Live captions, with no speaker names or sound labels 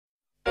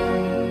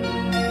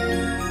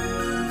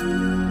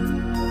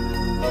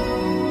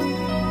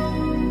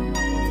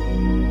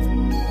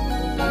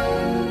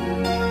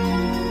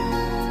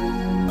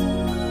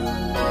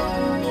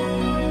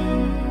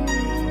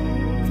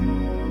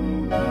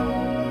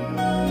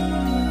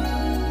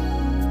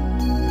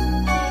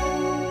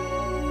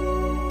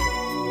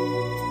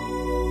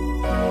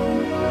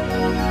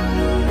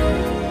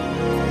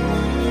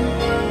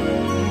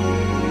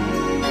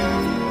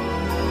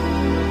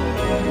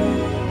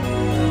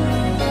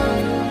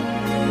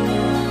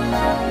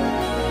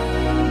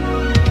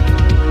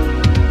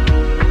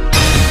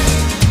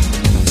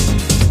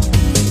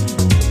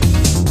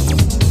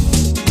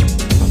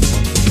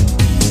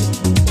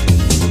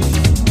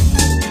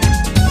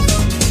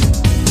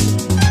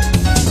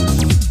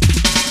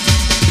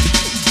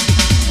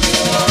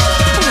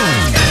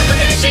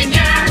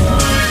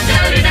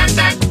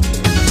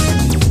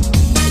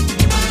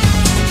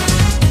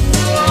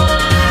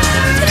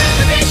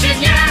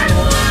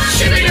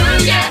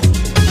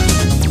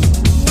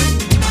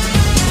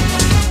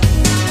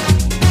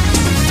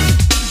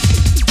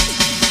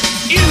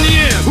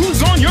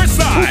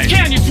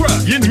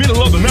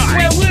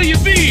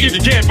If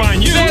you can't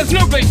find you, there's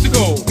no place to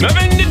go.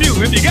 Nothing to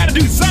do. If you gotta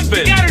do something,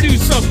 You gotta do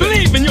something.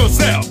 believe in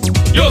yourself.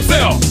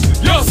 Yourself.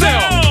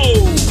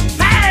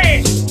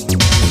 Hey!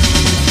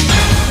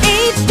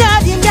 Each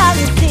time you know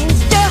it seems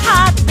to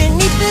happen,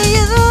 if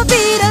you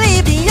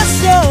believe in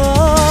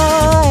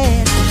yourself,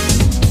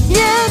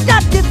 you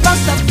got to find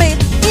some faith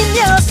in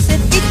yourself.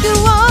 If you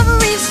want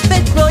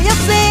respect for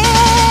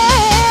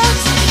yourself,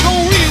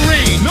 Don't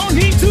rearrange. No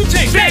need to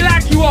change. Stay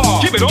like you are.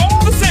 Keep it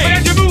all the But same.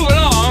 as you move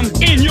along,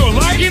 In your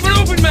life. keep an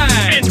open mind.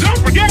 And don't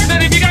forget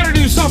That if you gotta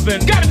do something,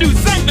 gotta do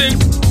something.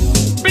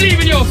 believe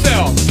in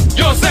yourself.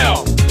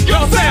 Yourself.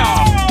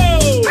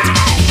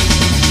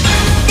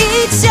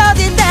 each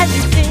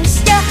ordinary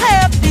things can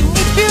happen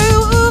if you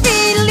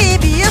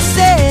believe in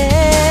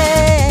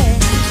yourself.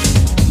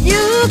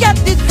 You got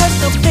to have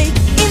some faith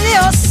in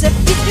yourself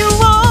if you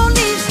want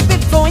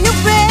respect for your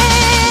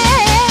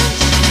friends.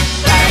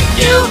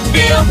 You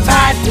feel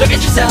fine, look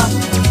at yourself.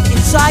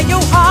 Inside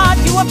your heart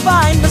you will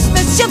find a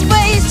special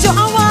place to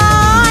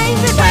unwind.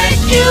 When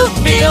you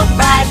feel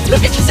fine,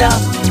 look at yourself.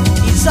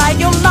 Inside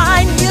your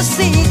mind you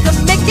see, cause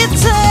make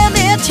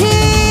eternity.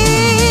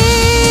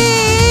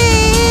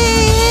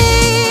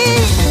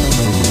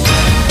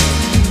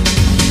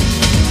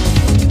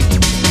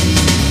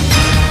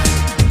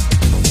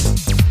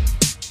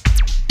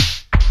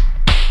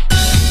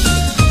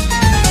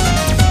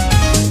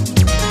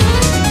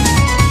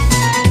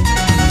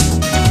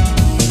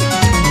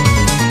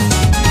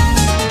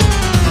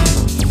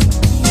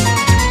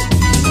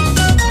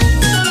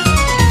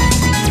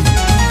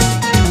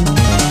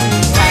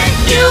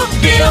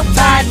 Feel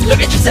fine, look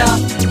at yourself.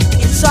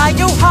 Inside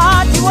your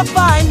heart you will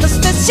find a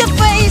special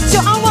place to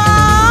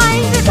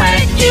unwind.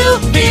 When you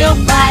feel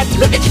fine,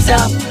 look at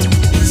yourself.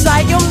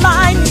 Inside your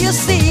mind you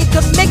see,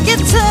 cause make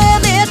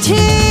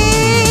eternity.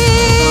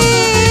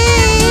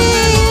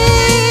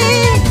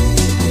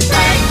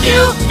 When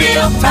you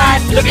feel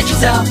fine, look at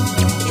yourself.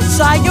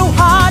 Inside your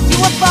heart you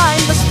will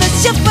find a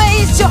special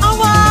place to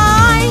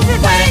unwind.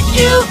 When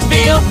you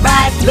feel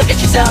fine, look at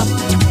yourself.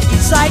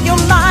 Inside your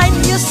mind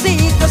you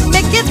see, cause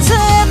make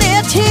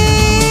eternity.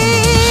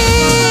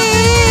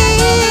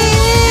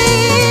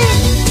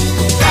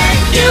 When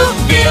you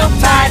feel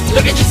fine,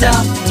 look at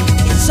yourself.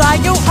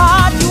 Inside your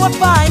heart you will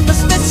find a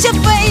special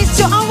place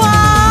to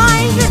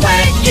unwind.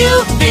 When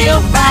you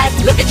feel fine,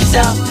 look at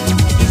yourself.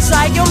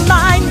 Inside your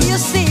mind you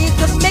see,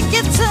 cause make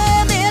eternity.